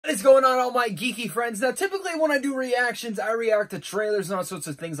is going on, all my geeky friends? Now, typically when I do reactions, I react to trailers and all sorts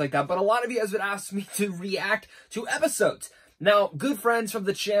of things like that, but a lot of you guys would ask me to react to episodes. Now, good friends from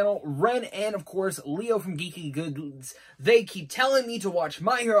the channel, Ren and, of course, Leo from Geeky Goods, they keep telling me to watch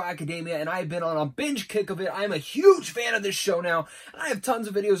My Hero Academia, and I've been on a binge kick of it. I'm a huge fan of this show now, and I have tons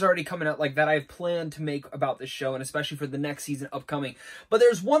of videos already coming out like that I've planned to make about this show, and especially for the next season upcoming. But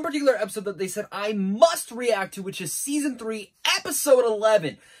there's one particular episode that they said I must react to, which is Season 3, Episode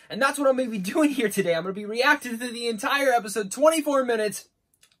 11. And that's what I'm going to be doing here today. I'm going to be reacting to the entire episode, 24 minutes.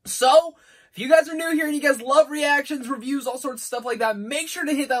 So, if you guys are new here and you guys love reactions, reviews, all sorts of stuff like that, make sure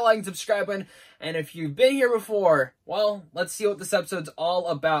to hit that like and subscribe button. And if you've been here before, well, let's see what this episode's all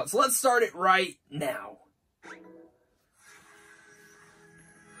about. So let's start it right now.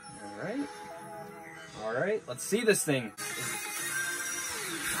 Alright, let's see this thing.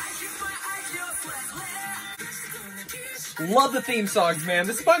 Love the theme songs, man.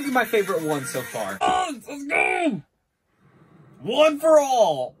 This might be my favorite one so far. Oh, let's go! One for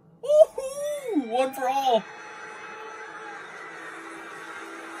all! Woohoo! One for all!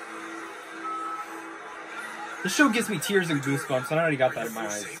 This show gives me tears and goosebumps, and I already got that in my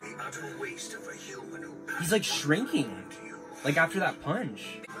eyes. He's like shrinking. Like after that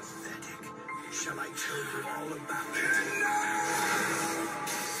punch. Shall I tell you all about it?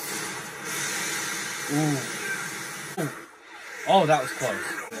 Ooh. Ooh. Oh, that was close.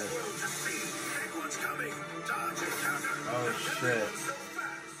 Oh shit.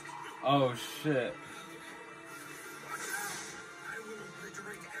 Oh shit.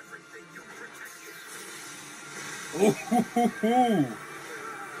 Ooh.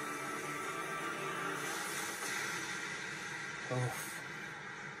 Oh.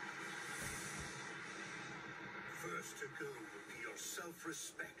 First to go will be your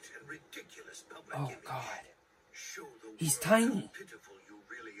self-respect and ridiculous public image. God. Show the He's world tiny. how pitiful you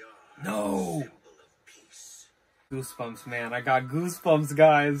really are. No. Symbol of peace. Goosebumps, man. I got goosebumps,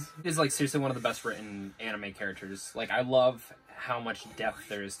 guys. He's like seriously one of the best written anime characters. Like, I love how much depth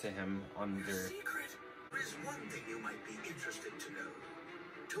there is to him on their... Secret. There is one thing you might be interested to know.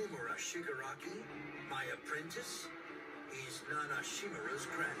 Tomura Shigaraki, my apprentice, is Nana Shimura's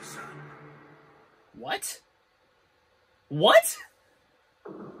grandson. What? What?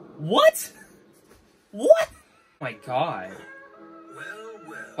 What? What? My god. Well.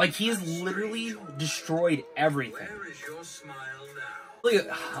 Like, he's literally destroyed everything. Where is your smile now? Look at,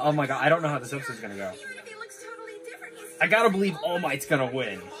 oh my god, I don't know how this episode's gonna go. I gotta believe All Might's gonna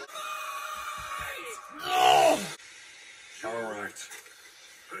win. Oh! Alright.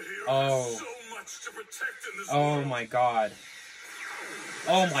 Oh. Oh my god.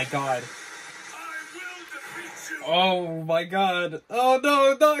 Oh my god. Oh my god. Oh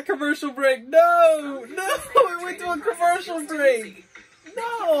no, not commercial break. No! No! We went to a commercial break!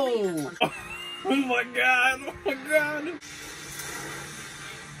 No! Oh my god! Oh my god!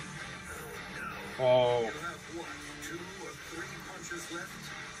 Oh.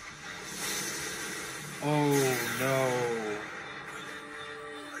 Oh no.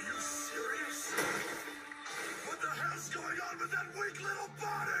 Are you serious? What the hell's going on with that weak little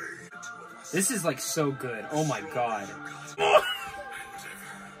body? This is like so good. Oh my god.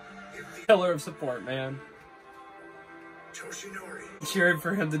 Pillar of support, man. Toshinori. Cheering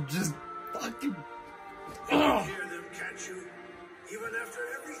for him to just fucking... Hear them, can't you? Even after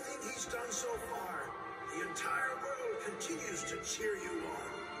everything he's done so far, the entire world continues to cheer you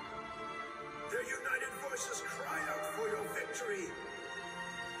on. Their united voices cry out for your victory.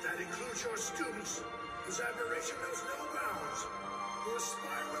 That includes your students, whose admiration knows no bounds, who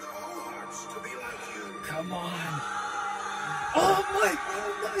aspire with their whole hearts to be like you. Come on. Oh my,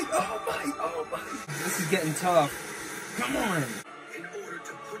 oh my, oh my, oh my. This is getting tough. Come on. In order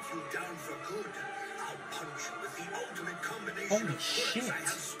to put you down for good, I'll punch you with the ultimate combination Holy of words shit. I have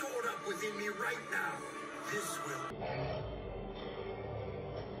stored up within me right now. This will end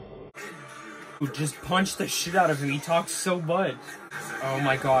you. Who just punched the shit out of him. He talks so much. Oh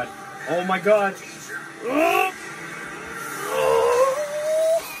my god. Oh my god. Oh!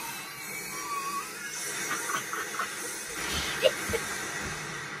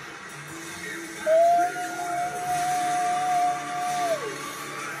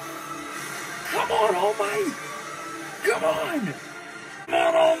 Come on, All Might! Come on! Come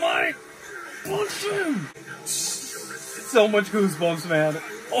on, All Might! Punch him! So much goosebumps, man.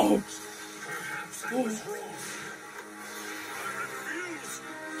 Oh! Oh!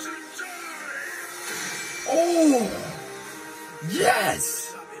 Oh!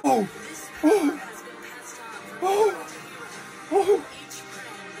 Yes! Oh! Oh! Oh! Oh!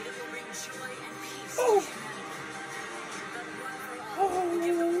 Oh!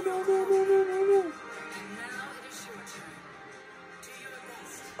 Oh, no!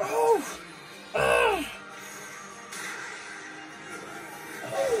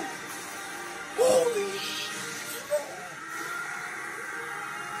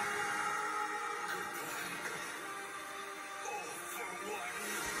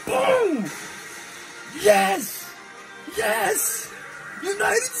 Yes! Yes!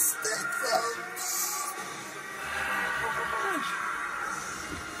 United States, folks!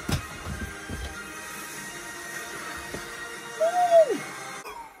 Woo!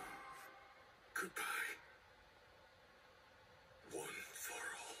 Goodbye. One for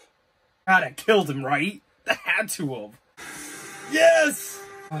all. God, I killed him, right? That had to have. Yes!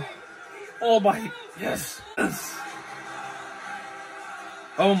 Oh my, yes. Yes.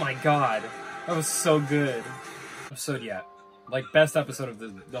 Oh my god. That was so good. Episode yet. Like, best episode of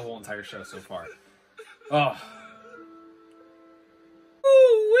the whole entire show so far. Oh.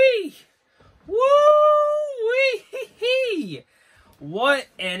 Woo-wee! Woo-wee! What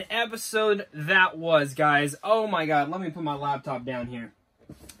an episode that was, guys. Oh my god. Let me put my laptop down here.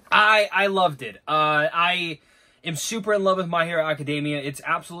 I loved it. I am super in love with My Hero Academia. It's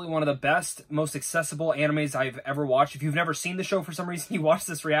absolutely one of the best, most accessible animes I've ever watched. If you've never seen the show for some reason, you watched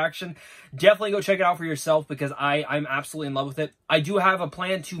this reaction, definitely go check it out for yourself because I'm absolutely in love with it. I do have a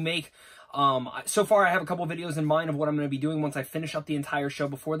plan to make, so far I have a couple videos in mind of what I'm going to be doing once I finish up the entire show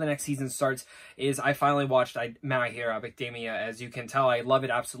before the next season starts, is I finally watched My Hero Academia. As you can tell, I love it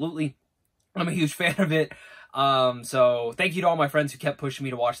absolutely. I'm a huge fan of it. So thank you to all my friends who kept pushing me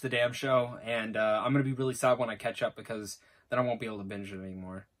to watch the damn show, and I'm gonna be really sad when I catch up because then I won't be able to binge it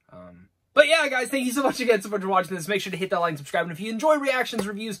anymore. But yeah, guys, thank you so much again for watching this. Make sure to hit that like and subscribe, and if you enjoy reactions,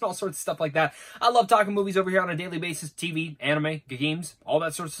 reviews, and all sorts of stuff like that, I love talking movies over here on a daily basis. TV, anime, games, all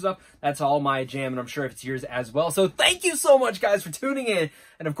that sorts of stuff. That's all my jam, and I'm sure it's yours as well. So thank you so much, guys, for tuning in,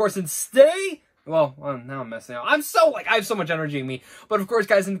 and of course, well, now I'm messing up. I have so much energy in me. But of course,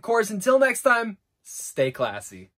 guys, until next time, stay classy.